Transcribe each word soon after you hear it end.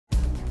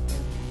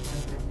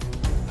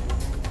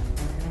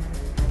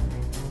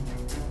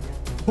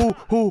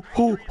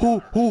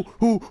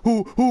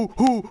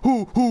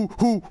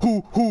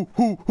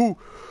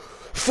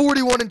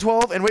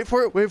41-12, and wait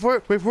for it,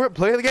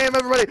 play the game,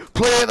 everybody,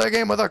 play the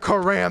game with a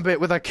karambit,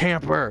 with a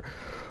camper.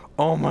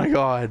 Oh my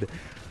god.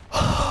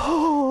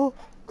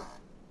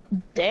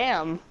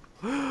 Damn.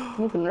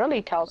 You can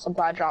really tell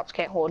supply drops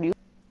can't hold you.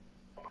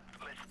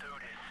 Let's do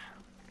this.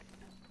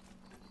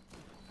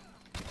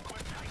 We're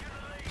taking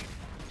the lead.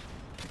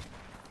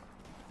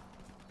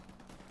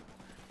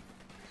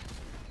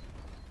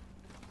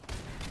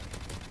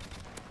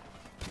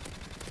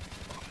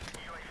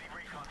 UAV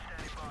recon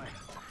standing by.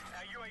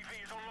 Our UAV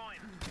is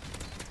online.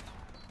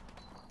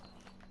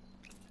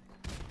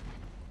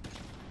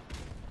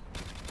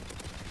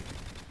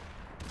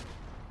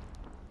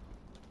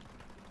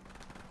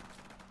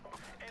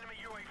 Enemy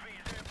UAV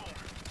is airborne.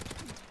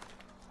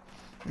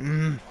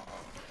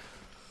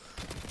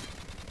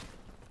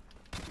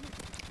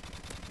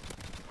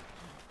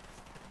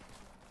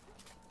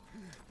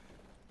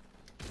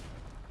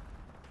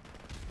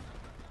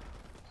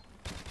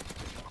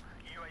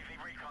 UAV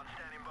recon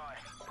standing by.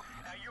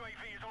 Our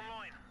UAV is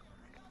online.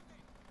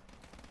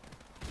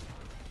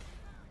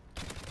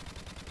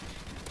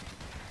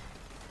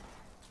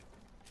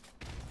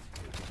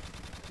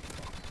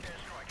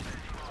 Airstrike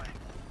standing by.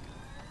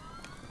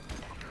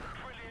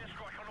 Friendly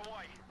airstrike on the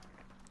way.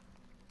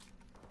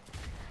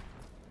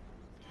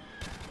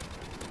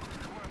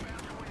 We're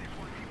about to win this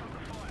one. Keep up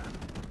the fire.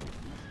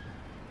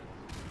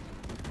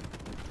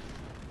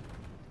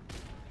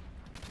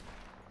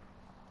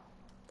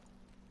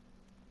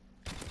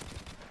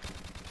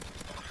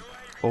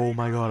 Oh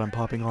my god, I'm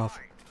popping off.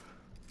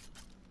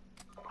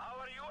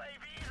 Our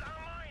UAV is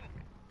online.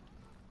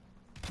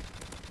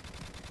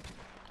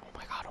 Oh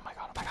my god, oh my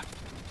god, oh my god.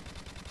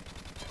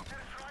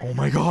 Oh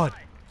my god.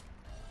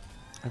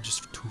 I'm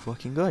just too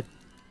fucking good.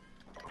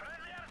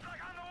 Friendly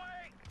airstrike on the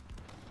way.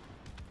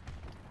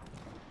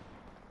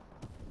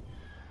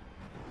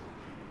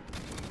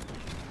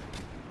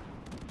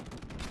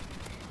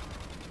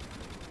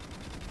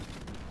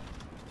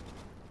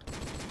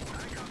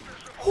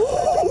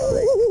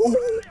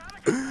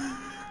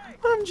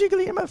 I'm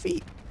jiggling in my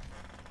feet.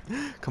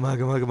 Come on,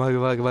 come on, come on,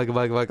 come on, come on, come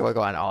on, come on, come on,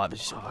 come on. Oh, I'm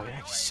so fucking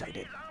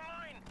excited.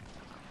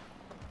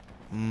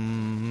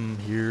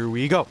 Here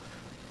we go.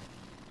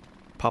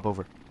 Pop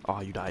over.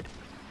 Oh, you died.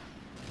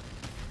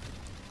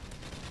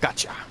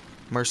 Gotcha.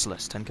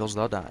 Merciless. 10 kills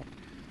without dying.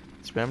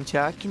 That's what I'm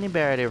talking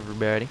about,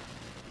 everybody.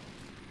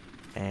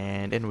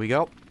 And in we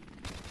go.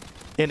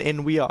 And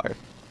in we are.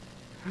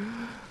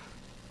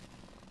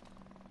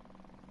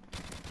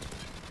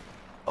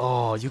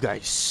 Oh, you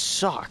guys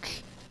suck.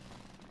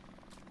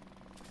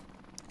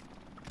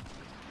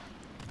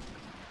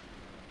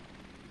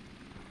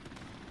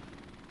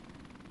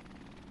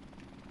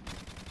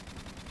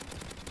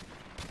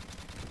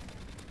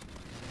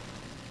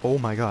 Oh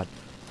my god.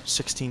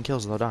 16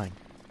 kills without dying.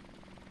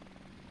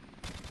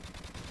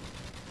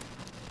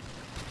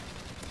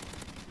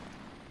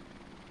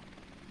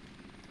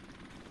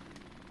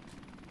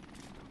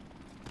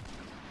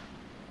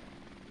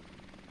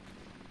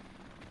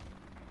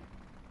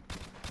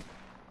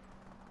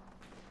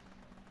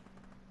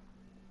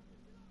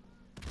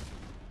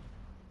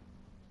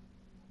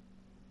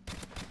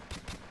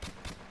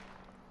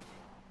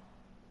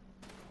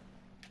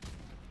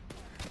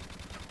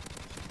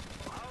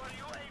 Our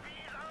UAV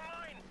is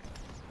online.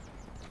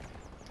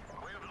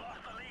 We have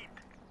lost the lead.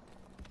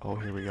 Oh,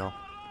 here we go.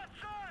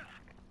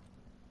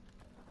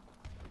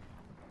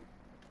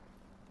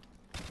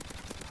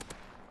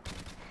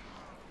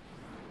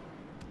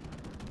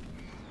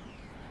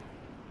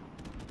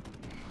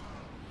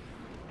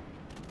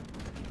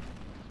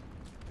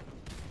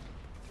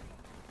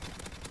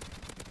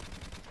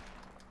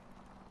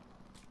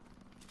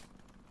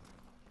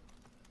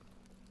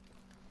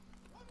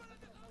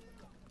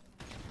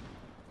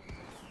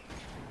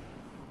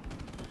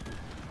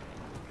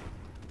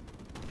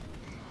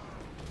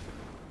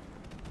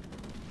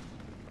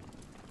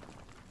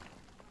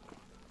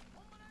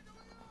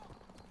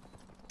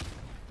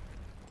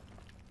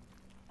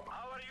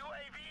 Our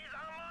UAV is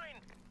online.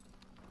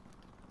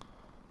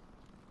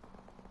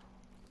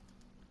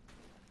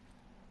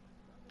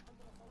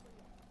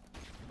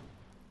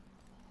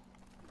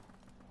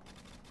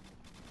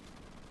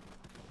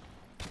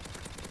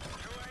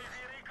 UAV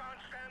recon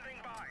standing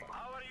by.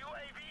 Our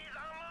UAV is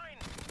online.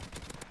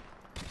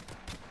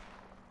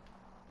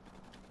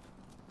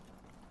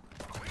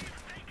 We've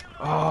taken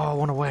the Oh,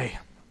 one away.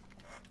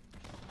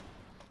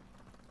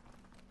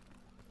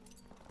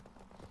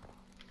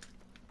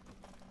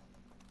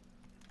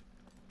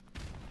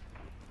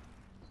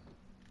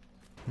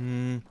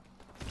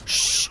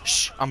 Shh,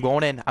 shh. I'm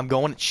going in. I'm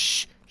going.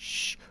 Shh,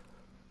 shh.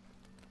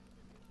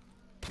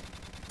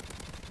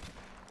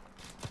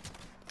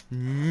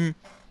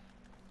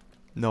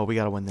 No, we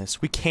gotta win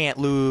this. We can't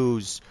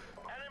lose.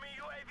 enemy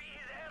UAV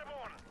is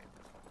airborne.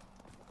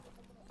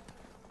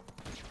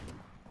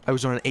 I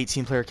was on an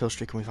 18-player kill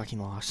streak and we fucking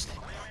lost. We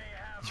may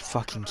have You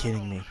fucking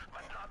kidding me?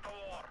 but not the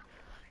war.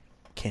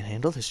 Can't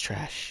handle this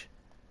trash.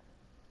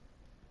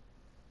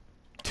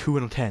 2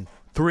 out of 10.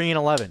 3 and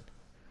 11.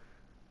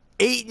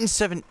 8 and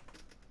 7.